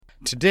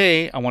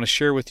Today, I want to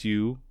share with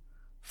you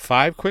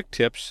 5 quick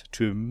tips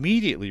to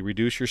immediately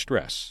reduce your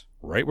stress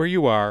right where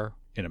you are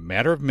in a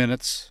matter of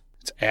minutes.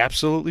 It's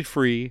absolutely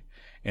free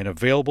and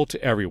available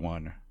to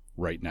everyone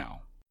right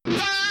now.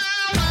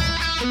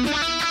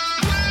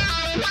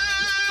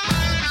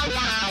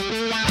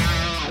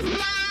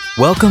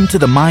 Welcome to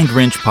the Mind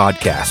Wrench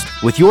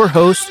Podcast with your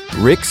host,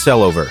 Rick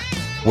Sellover,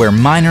 where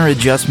minor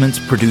adjustments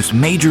produce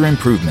major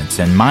improvements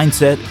in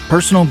mindset,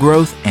 personal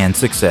growth, and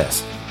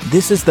success.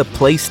 This is the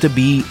place to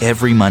be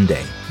every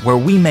Monday, where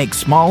we make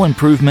small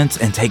improvements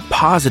and take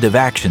positive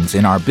actions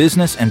in our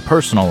business and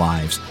personal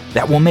lives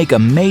that will make a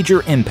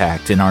major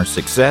impact in our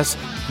success,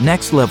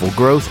 next level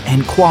growth,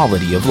 and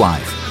quality of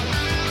life.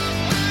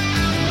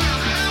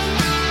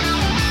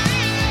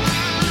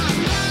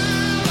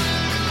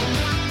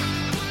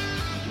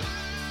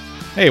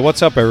 Hey,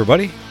 what's up,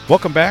 everybody?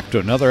 Welcome back to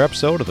another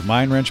episode of the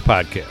Mind Wrench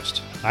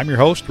Podcast. I'm your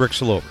host, Rick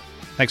Sellover.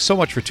 Thanks so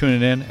much for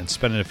tuning in and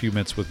spending a few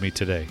minutes with me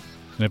today.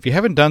 And if you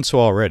haven't done so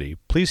already,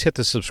 please hit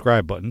the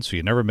subscribe button so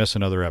you never miss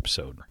another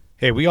episode.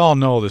 Hey, we all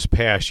know this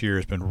past year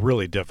has been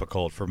really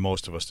difficult for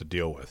most of us to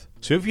deal with.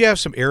 So if you have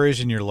some areas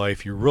in your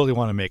life you really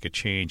want to make a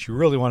change, you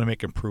really want to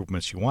make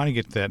improvements, you want to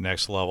get to that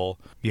next level,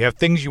 you have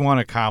things you want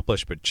to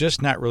accomplish but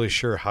just not really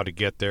sure how to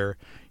get there,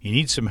 you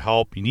need some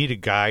help, you need a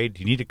guide,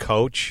 you need a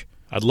coach,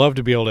 I'd love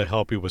to be able to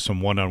help you with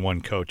some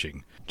one-on-one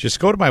coaching. Just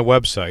go to my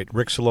website,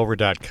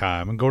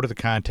 ricksellover.com, and go to the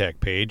contact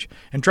page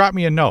and drop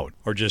me a note,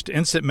 or just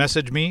instant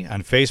message me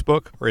on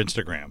Facebook or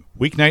Instagram.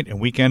 Weeknight and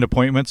weekend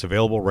appointments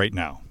available right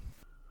now.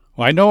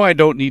 Well, I know I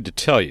don't need to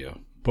tell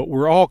you, but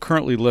we're all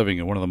currently living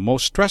in one of the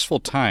most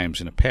stressful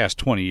times in the past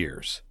 20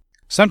 years.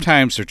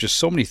 Sometimes there's just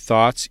so many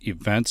thoughts,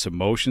 events,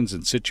 emotions,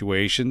 and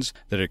situations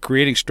that are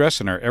creating stress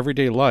in our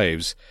everyday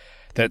lives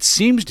that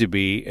seems to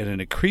be at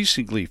an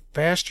increasingly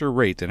faster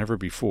rate than ever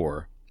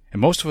before, and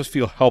most of us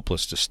feel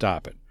helpless to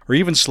stop it, or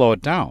even slow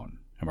it down.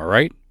 Am I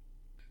right?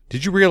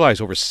 Did you realize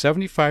over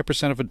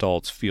 75% of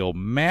adults feel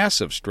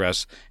massive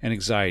stress and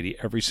anxiety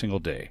every single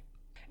day?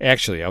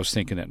 Actually, I was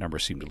thinking that number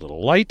seemed a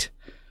little light,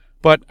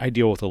 but I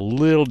deal with a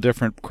little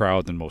different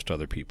crowd than most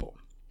other people.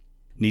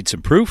 Need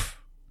some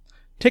proof?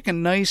 Take a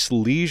nice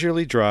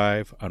leisurely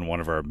drive on one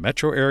of our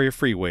metro area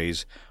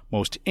freeways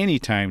most any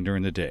time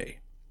during the day.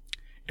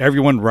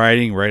 Everyone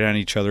riding right on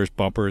each other's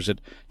bumpers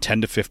at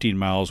 10 to 15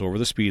 miles over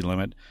the speed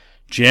limit,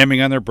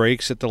 jamming on their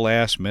brakes at the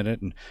last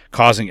minute and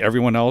causing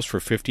everyone else for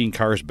 15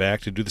 cars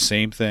back to do the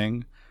same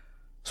thing,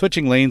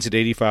 switching lanes at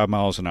 85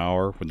 miles an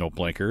hour with no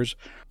blinkers,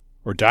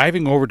 or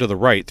diving over to the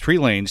right 3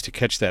 lanes to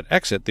catch that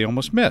exit they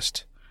almost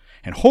missed.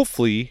 And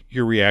hopefully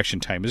your reaction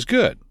time is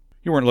good.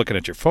 You weren't looking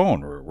at your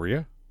phone, were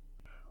you?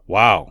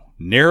 Wow,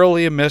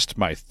 narrowly missed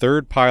my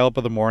 3rd pileup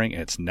of the morning,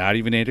 and it's not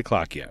even 8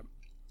 o'clock yet.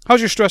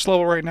 How's your stress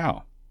level right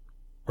now?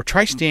 Or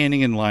try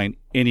standing in line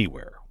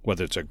anywhere,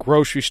 whether it's a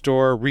grocery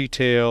store,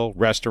 retail,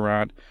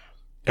 restaurant.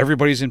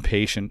 Everybody's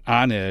impatient,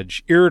 on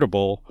edge,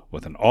 irritable,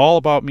 with an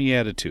all-about-me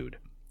attitude.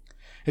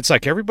 It's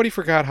like everybody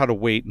forgot how to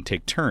wait and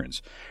take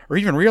turns, or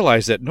even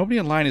realize that nobody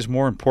in line is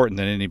more important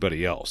than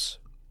anybody else.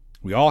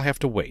 We all have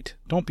to wait.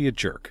 Don't be a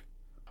jerk.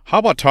 How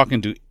about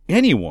talking to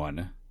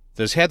anyone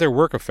that's had their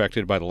work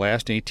affected by the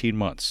last 18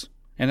 months?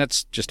 And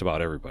that's just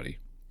about everybody.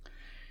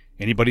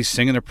 Anybody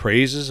singing their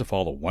praises of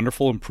all the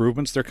wonderful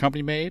improvements their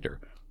company made, or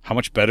how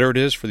much better it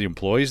is for the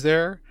employees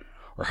there,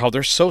 or how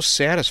they're so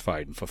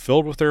satisfied and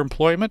fulfilled with their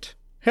employment?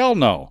 Hell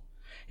no.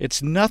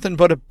 It's nothing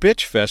but a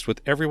bitch fest with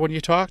everyone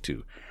you talk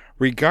to,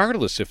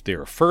 regardless if they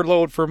were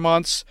furloughed for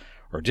months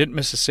or didn't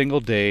miss a single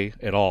day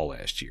at all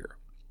last year.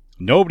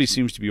 Nobody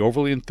seems to be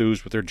overly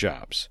enthused with their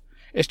jobs.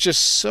 It's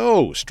just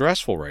so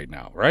stressful right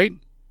now, right?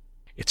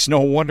 It's no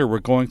wonder we're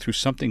going through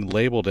something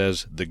labeled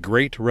as the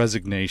Great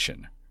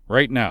Resignation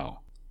right now.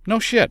 No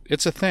shit,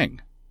 it's a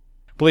thing.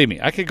 Believe me,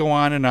 I could go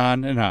on and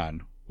on and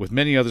on with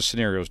many other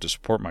scenarios to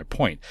support my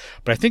point,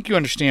 but I think you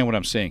understand what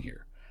I'm saying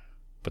here.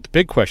 But the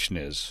big question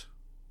is,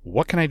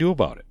 what can I do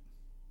about it?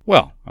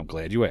 Well, I'm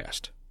glad you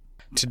asked.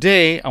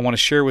 Today, I want to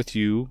share with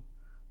you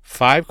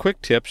 5 quick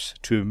tips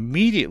to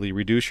immediately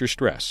reduce your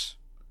stress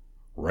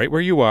right where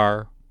you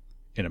are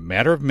in a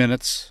matter of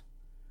minutes.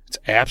 It's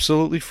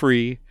absolutely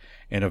free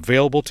and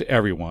available to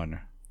everyone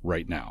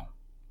right now.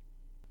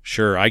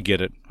 Sure, I get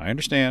it. I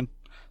understand.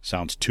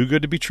 Sounds too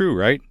good to be true,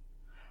 right?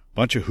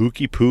 Bunch of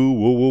hooky-poo,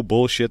 woo-woo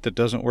bullshit that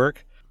doesn't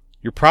work?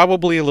 You're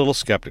probably a little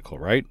skeptical,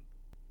 right?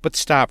 But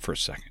stop for a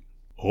second.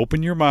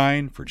 Open your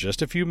mind for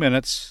just a few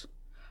minutes.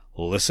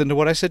 Listen to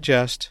what I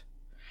suggest.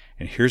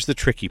 And here's the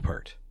tricky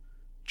part.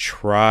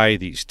 Try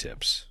these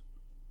tips.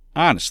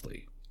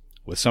 Honestly,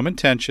 with some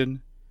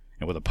intention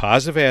and with a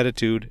positive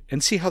attitude,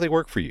 and see how they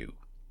work for you.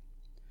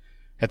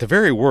 At the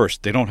very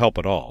worst, they don't help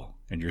at all,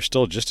 and you're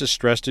still just as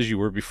stressed as you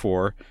were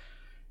before,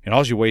 and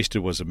all you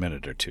wasted was a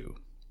minute or 2.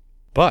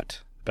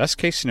 But best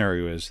case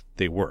scenario is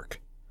they work,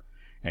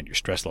 and your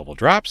stress level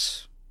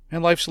drops,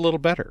 and life's a little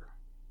better.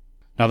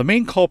 Now, the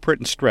main culprit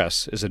in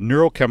stress is a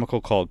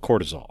neurochemical called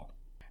cortisol,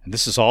 and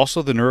this is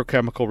also the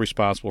neurochemical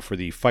responsible for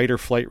the fight or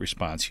flight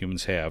response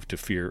humans have to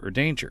fear or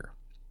danger.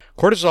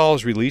 Cortisol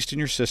is released in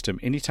your system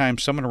anytime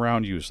someone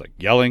around you is like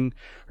yelling,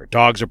 or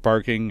dogs are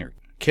barking, or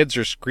kids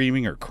are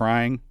screaming or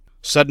crying,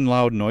 sudden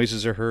loud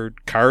noises are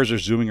heard, cars are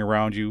zooming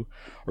around you,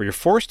 or you're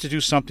forced to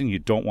do something you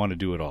don't want to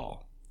do at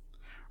all.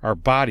 Our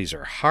bodies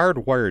are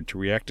hardwired to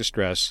react to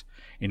stress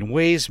in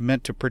ways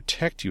meant to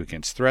protect you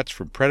against threats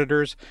from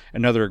predators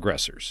and other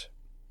aggressors.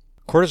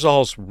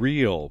 Cortisol's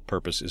real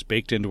purpose is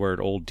baked into our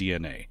old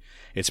DNA.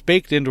 It's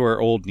baked into our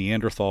old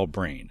Neanderthal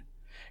brain.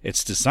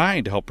 It's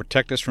designed to help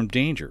protect us from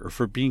danger or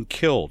from being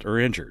killed or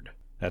injured.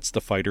 That's the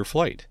fight or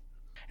flight.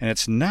 And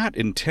it's not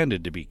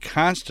intended to be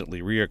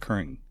constantly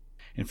reoccurring.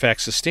 In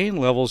fact, sustained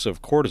levels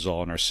of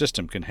cortisol in our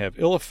system can have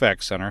ill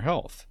effects on our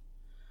health.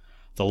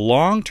 The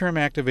long-term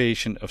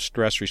activation of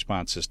stress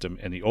response system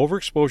and the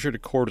overexposure to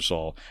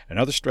cortisol and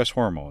other stress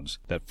hormones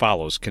that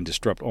follows can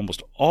disrupt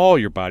almost all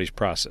your body's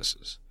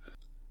processes.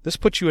 This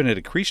puts you at an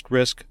increased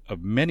risk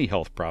of many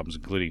health problems,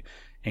 including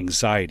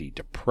anxiety,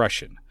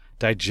 depression,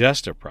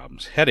 digestive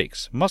problems,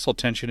 headaches, muscle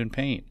tension and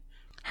pain,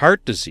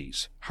 heart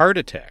disease, heart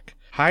attack,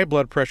 high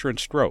blood pressure and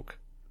stroke,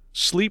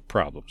 sleep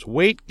problems,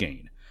 weight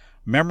gain,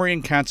 memory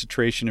and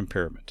concentration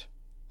impairment.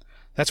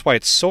 That's why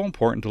it's so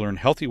important to learn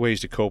healthy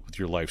ways to cope with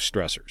your life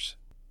stressors.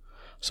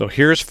 So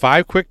here's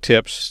 5 quick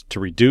tips to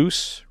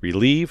reduce,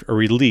 relieve, or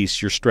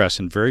release your stress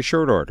in very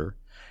short order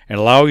and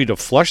allow you to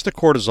flush the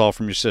cortisol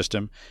from your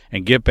system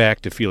and get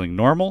back to feeling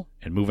normal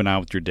and moving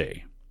on with your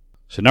day.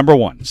 So number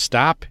 1,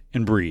 stop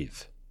and breathe.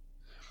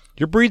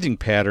 Your breathing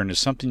pattern is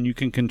something you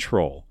can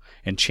control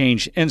and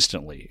change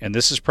instantly, and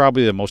this is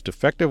probably the most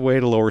effective way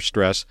to lower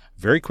stress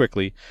very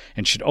quickly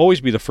and should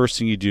always be the first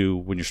thing you do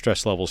when your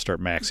stress levels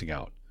start maxing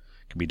out.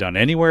 It can be done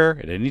anywhere,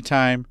 at any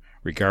time,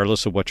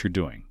 regardless of what you're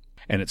doing.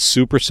 And it's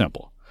super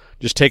simple.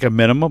 Just take a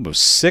minimum of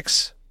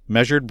 6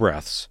 measured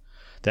breaths.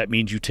 That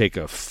means you take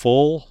a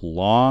full,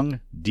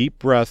 long, deep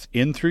breath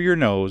in through your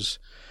nose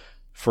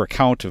for a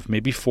count of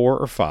maybe 4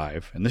 or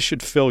 5, and this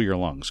should fill your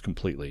lungs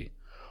completely.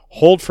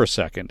 Hold for a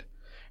second,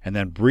 and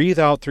then breathe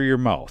out through your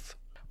mouth.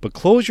 But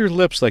close your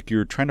lips like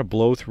you're trying to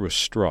blow through a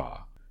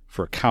straw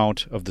for a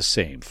count of the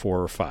same,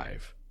 4 or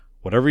 5.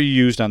 Whatever you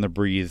used on the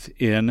breathe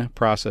in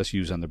process,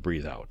 use on the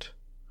breathe out.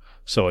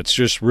 So it's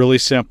just really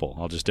simple.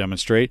 I'll just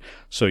demonstrate.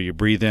 So you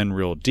breathe in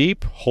real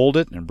deep, hold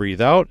it, and breathe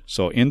out.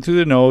 So in through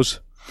the nose,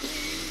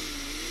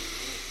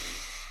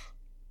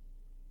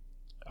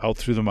 out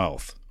through the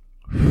mouth.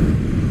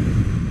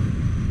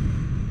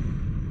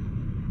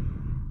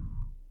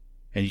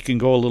 And you can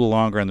go a little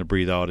longer on the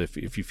breathe out if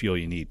you feel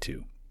you need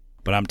to.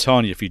 But I'm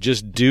telling you, if you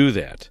just do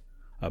that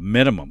a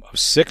minimum of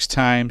 6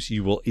 times,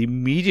 you will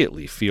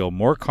immediately feel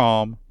more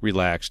calm,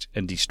 relaxed,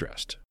 and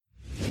de-stressed.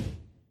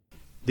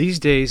 These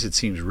days, it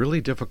seems really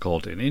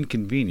difficult and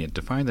inconvenient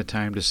to find the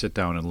time to sit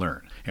down and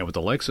learn. And with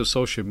the likes of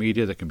social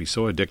media that can be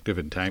so addictive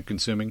and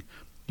time-consuming,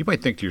 you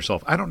might think to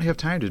yourself, I don't have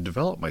time to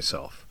develop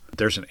myself.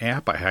 There's an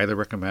app I highly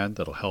recommend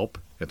that'll help.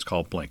 It's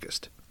called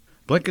Blinkist.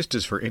 Blinkist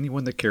is for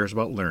anyone that cares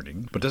about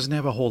learning, but doesn't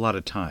have a whole lot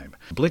of time.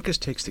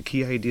 Blinkist takes the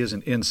key ideas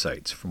and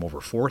insights from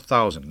over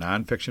 4,000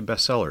 nonfiction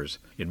bestsellers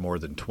in more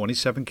than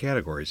 27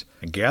 categories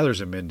and gathers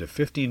them into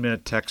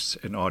 15-minute texts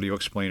and audio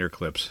explainer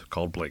clips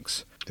called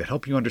Blinks that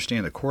help you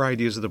understand the core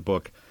ideas of the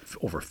book.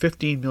 Over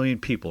 15 million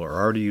people are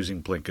already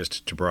using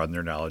Blinkist to broaden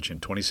their knowledge in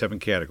 27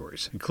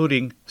 categories,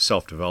 including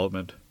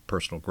self-development,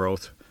 personal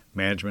growth,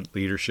 management,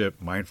 leadership,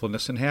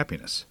 mindfulness, and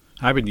happiness.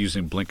 I've been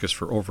using Blinkist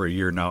for over a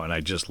year now, and I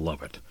just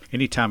love it.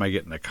 Anytime I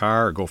get in the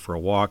car or go for a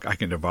walk, I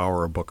can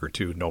devour a book or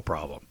two, no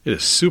problem. It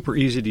is super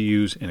easy to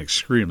use and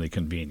extremely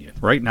convenient.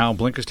 Right now,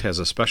 Blinkist has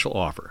a special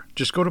offer.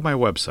 Just go to my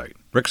website,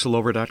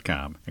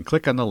 ricksillover.com, and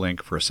click on the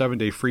link for a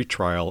 7-day free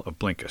trial of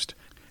Blinkist,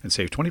 and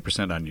save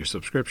 20% on your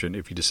subscription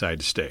if you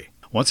decide to stay.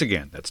 Once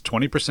again, that's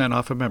 20%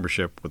 off a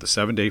membership with a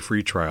 7-day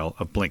free trial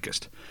of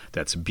Blinkist.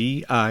 That's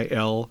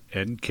BILNKIST.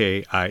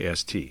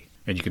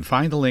 And you can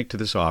find the link to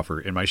this offer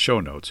in my show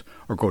notes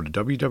or go to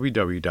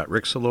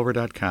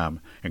www.ricksillover.com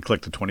and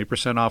click the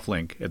 20% off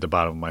link at the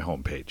bottom of my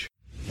homepage.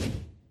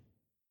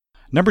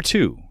 Number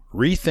 2,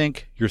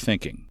 rethink your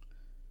thinking.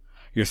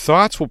 Your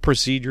thoughts will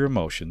precede your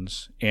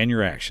emotions and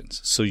your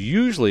actions. So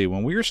usually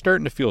when we are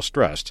starting to feel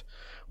stressed,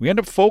 we end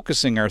up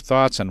focusing our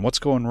thoughts on what's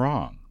going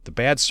wrong, the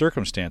bad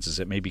circumstances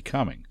that may be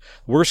coming,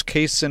 worst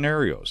case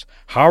scenarios,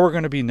 how we're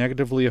going to be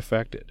negatively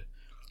affected.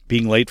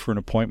 Being late for an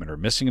appointment or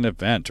missing an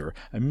event or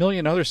a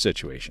million other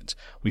situations.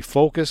 We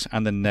focus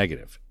on the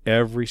negative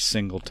every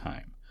single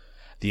time.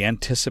 The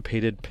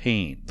anticipated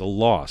pain, the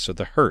loss, or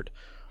the hurt.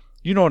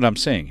 You know what I'm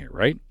saying here,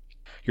 right?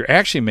 You're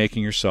actually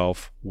making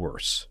yourself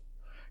worse.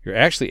 You're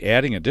actually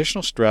adding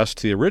additional stress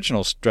to the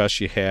original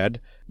stress you had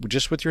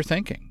just with your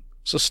thinking.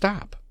 So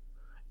stop.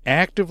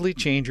 Actively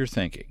change your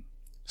thinking.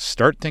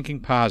 Start thinking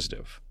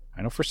positive.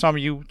 I know for some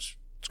of you it's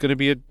going to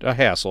be a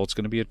hassle. It's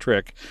going to be a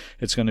trick.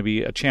 It's going to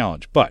be a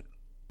challenge. But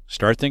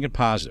start thinking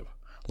positive,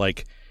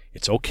 like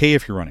it's okay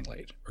if you're running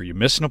late or you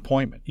miss an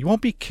appointment. You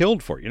won't be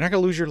killed for it. You're not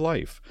going to lose your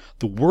life.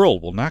 The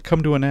world will not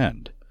come to an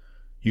end.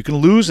 You can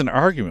lose an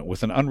argument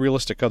with an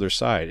unrealistic other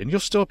side, and you'll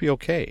still be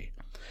okay.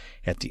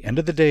 At the end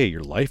of the day,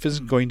 your life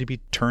isn't going to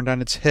be turned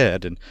on its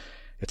head, and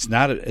It's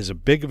not as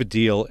big of a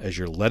deal as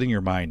you're letting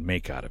your mind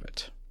make out of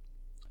it.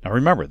 Now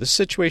remember, this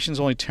situation is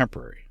only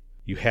temporary.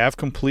 You have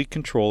complete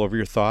control over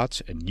your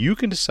thoughts, and you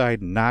can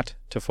decide not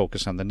to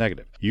focus on the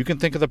negative. You can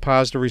think of the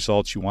positive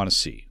results you want to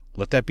see.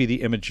 Let that be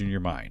the image in your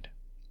mind.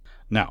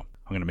 Now,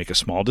 I'm going to make a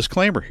small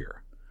disclaimer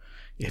here.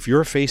 If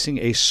you're facing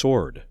a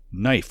sword,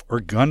 knife, or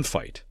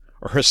gunfight,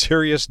 or a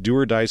serious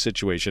do-or-die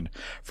situation,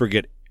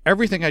 forget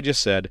everything I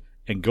just said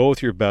and go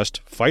with your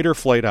best fight or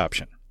flight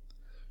option.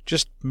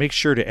 Just make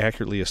sure to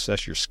accurately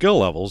assess your skill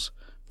levels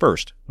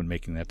first when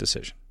making that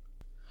decision.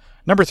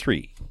 Number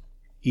 3,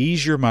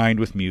 ease your mind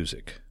with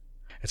music.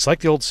 It's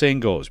like the old saying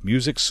goes,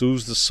 music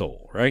soothes the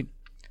soul, right?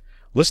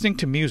 Listening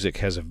to music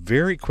has a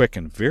very quick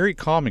and very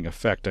calming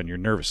effect on your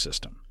nervous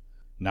system.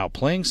 Now,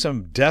 playing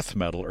some death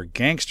metal or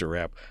gangster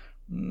rap,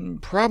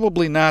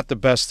 probably not the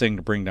best thing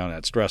to bring down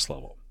that stress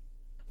level.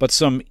 But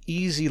some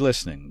easy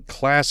listening,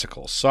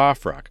 classical,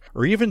 soft rock,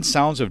 or even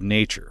sounds of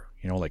nature,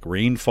 like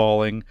rain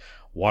falling,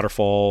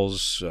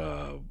 waterfalls,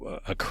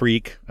 a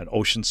creek, an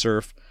ocean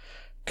surf,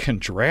 can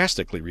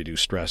drastically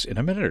reduce stress in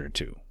a minute or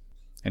two.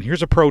 And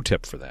here's a pro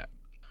tip for that.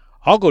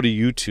 I'll go to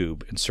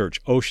YouTube and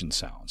search ocean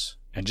sounds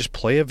and just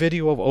play a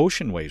video of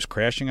ocean waves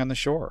crashing on the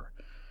shore.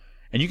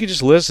 And you can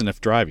just listen if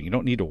driving. You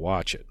don't need to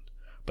watch it.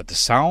 But the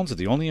sounds are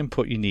the only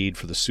input you need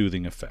for the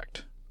soothing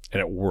effect. And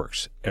it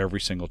works every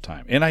single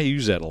time. And I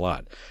use that a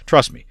lot.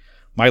 Trust me,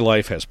 my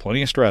life has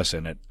plenty of stress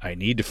in it. I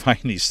need to find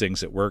these things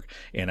that work,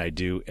 and I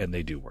do, and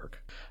they do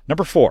work.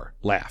 Number 4,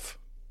 laugh.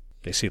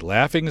 They say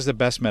laughing is the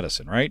best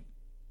medicine, right?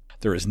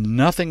 There is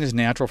nothing as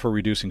natural for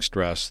reducing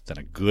stress than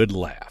a good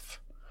laugh.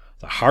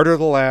 The harder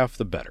the laugh,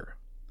 the better.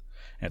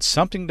 And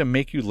something to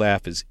make you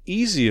laugh is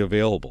easily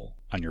available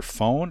on your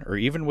phone or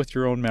even with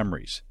your own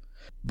memories.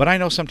 But I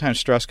know sometimes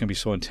stress can be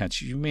so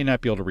intense you may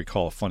not be able to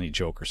recall a funny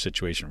joke or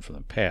situation from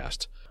the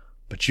past.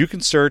 But you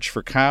can search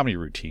for comedy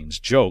routines,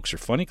 jokes, or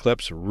funny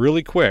clips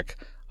really quick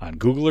on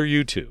Google or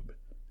YouTube.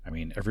 I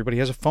mean, everybody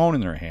has a phone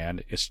in their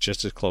hand. It's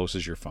just as close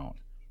as your phone.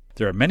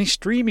 There are many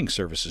streaming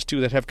services,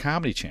 too, that have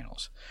comedy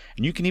channels.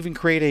 And you can even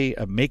create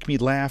a Make Me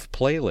Laugh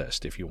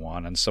playlist, if you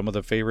want, on some of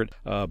the favorite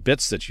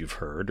bits that you've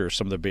heard or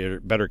some of the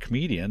better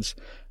comedians.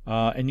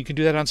 And you can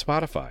do that on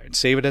Spotify and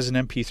save it as an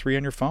MP3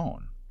 on your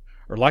phone.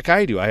 Or like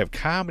I do, I have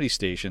comedy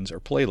stations or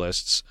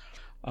playlists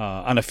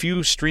on a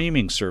few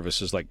streaming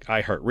services like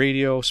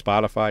iHeartRadio,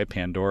 Spotify,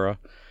 Pandora.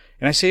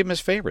 And I save them as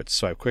favorites,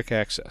 so I have quick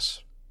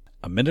access.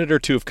 A minute or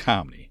two of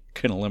comedy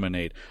can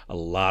eliminate a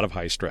lot of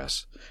high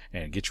stress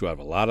and get you out of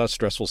a lot of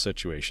stressful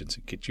situations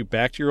and get you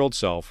back to your old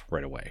self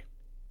right away.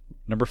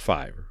 Number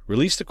 5,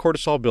 release the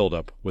cortisol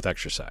buildup with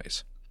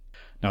exercise.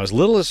 Now, as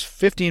little as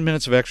 15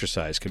 minutes of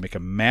exercise can make a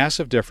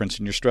massive difference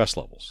in your stress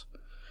levels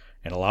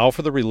and allow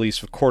for the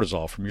release of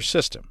cortisol from your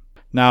system.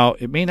 Now,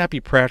 it may not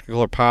be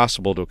practical or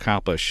possible to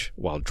accomplish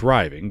while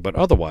driving, but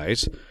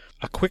otherwise,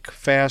 a quick,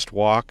 fast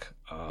walk,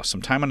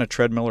 some time on a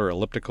treadmill or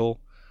elliptical,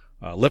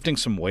 lifting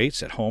some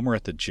weights at home or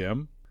at the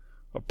gym,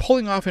 or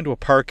pulling off into a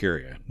park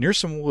area near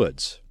some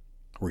woods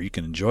where you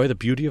can enjoy the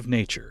beauty of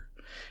nature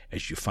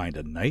as you find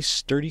a nice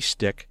sturdy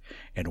stick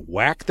and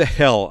whack the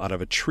hell out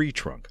of a tree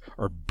trunk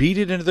or beat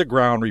it into the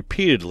ground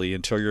repeatedly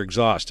until you're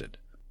exhausted.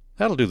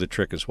 That'll do the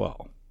trick as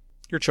well.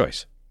 Your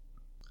choice.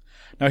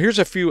 Now here's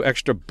a few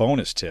extra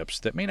bonus tips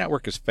that may not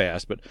work as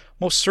fast, but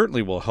most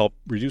certainly will help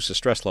reduce the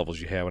stress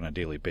levels you have on a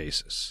daily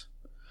basis.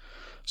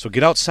 So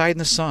get outside in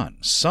the sun.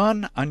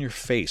 Sun on your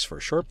face for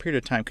a short period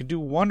of time can do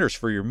wonders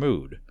for your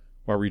mood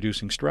while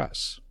reducing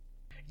stress.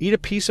 Eat a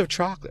piece of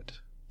chocolate.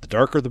 The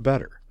darker the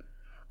better.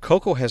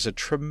 Cocoa has a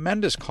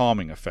tremendous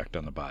calming effect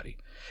on the body.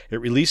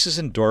 It releases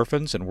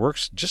endorphins and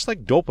works just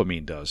like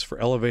dopamine does for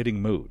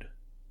elevating mood.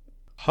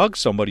 Hug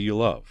somebody you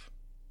love.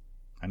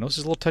 I know this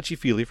is a little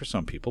touchy-feely for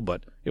some people,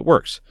 but it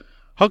works.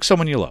 Hug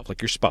someone you love,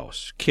 like your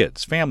spouse,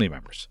 kids, family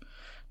members.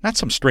 Not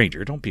some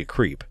stranger, don't be a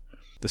creep.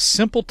 The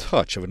simple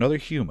touch of another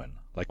human,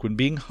 like when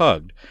being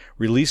hugged,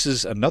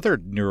 releases another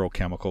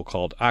neurochemical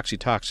called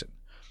oxytocin,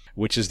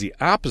 which is the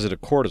opposite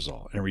of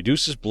cortisol and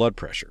reduces blood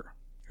pressure.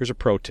 Here's a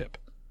pro tip.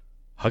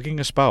 Hugging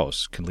a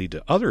spouse can lead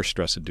to other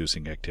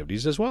stress-inducing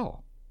activities as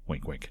well.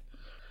 Wink, wink.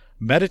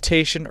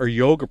 Meditation or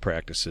yoga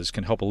practices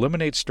can help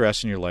eliminate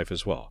stress in your life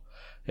as well.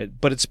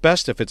 But it's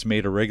best if it's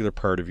made a regular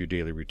part of your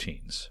daily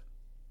routines.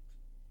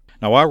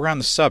 Now, while we're on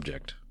the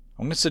subject,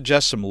 I'm going to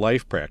suggest some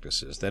life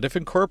practices that, if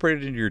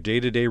incorporated into your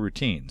day-to-day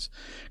routines,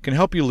 can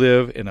help you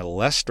live in a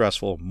less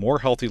stressful, more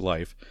healthy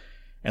life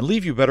and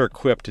leave you better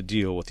equipped to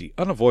deal with the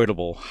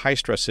unavoidable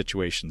high-stress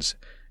situations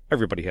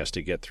everybody has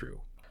to get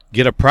through.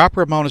 Get a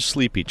proper amount of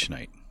sleep each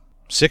night,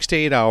 6 to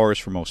 8 hours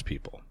for most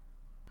people.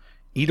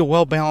 Eat a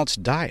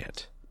well-balanced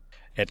diet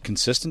at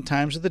consistent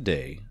times of the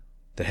day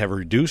that have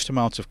reduced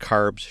amounts of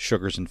carbs,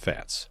 sugars, and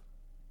fats.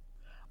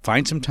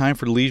 Find some time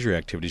for leisure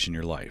activities in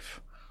your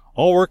life.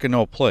 All work and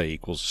no play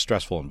equals a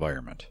stressful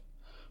environment.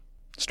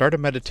 Start a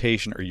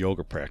meditation or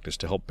yoga practice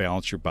to help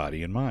balance your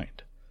body and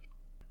mind.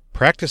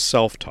 Practice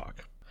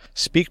self-talk.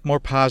 Speak more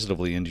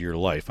positively into your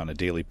life on a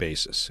daily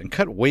basis and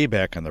cut way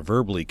back on the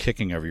verbally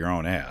kicking of your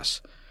own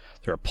ass.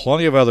 There are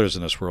plenty of others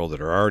in this world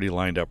that are already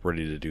lined up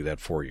ready to do that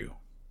for you.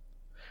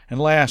 And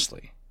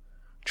lastly,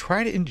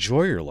 try to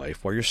enjoy your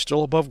life while you're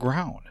still above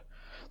ground.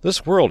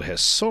 This world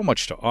has so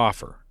much to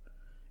offer,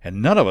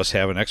 and none of us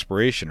have an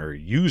expiration or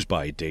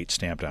use-by date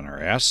stamped on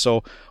our ass,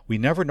 so we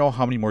never know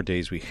how many more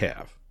days we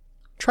have.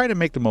 Try to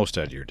make the most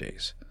out of your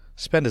days.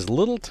 Spend as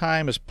little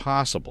time as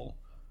possible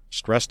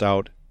stressed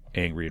out,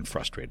 angry, and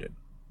frustrated.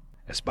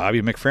 As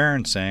Bobby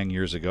McFerrin sang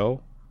years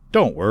ago,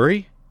 don't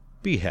worry,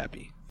 be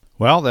happy.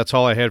 Well, that's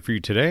all I had for you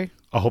today.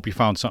 I hope you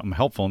found something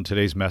helpful in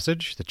today's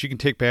message that you can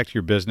take back to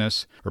your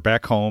business or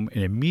back home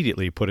and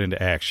immediately put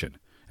into action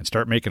and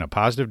start making a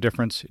positive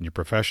difference in your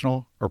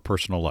professional or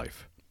personal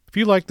life. If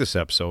you like this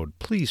episode,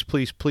 please,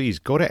 please, please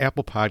go to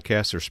Apple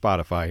Podcasts or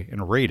Spotify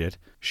and rate it,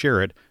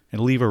 share it,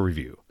 and leave a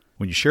review.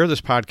 When you share this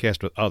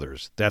podcast with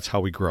others, that's how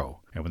we grow.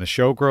 And when the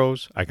show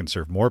grows, I can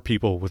serve more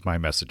people with my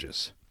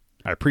messages.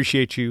 I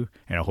appreciate you,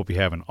 and I hope you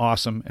have an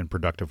awesome and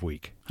productive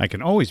week. I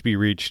can always be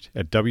reached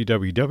at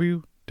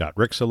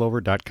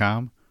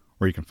www.ricksillover.com,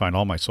 where you can find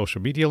all my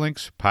social media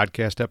links,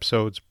 podcast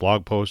episodes,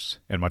 blog posts,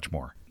 and much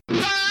more.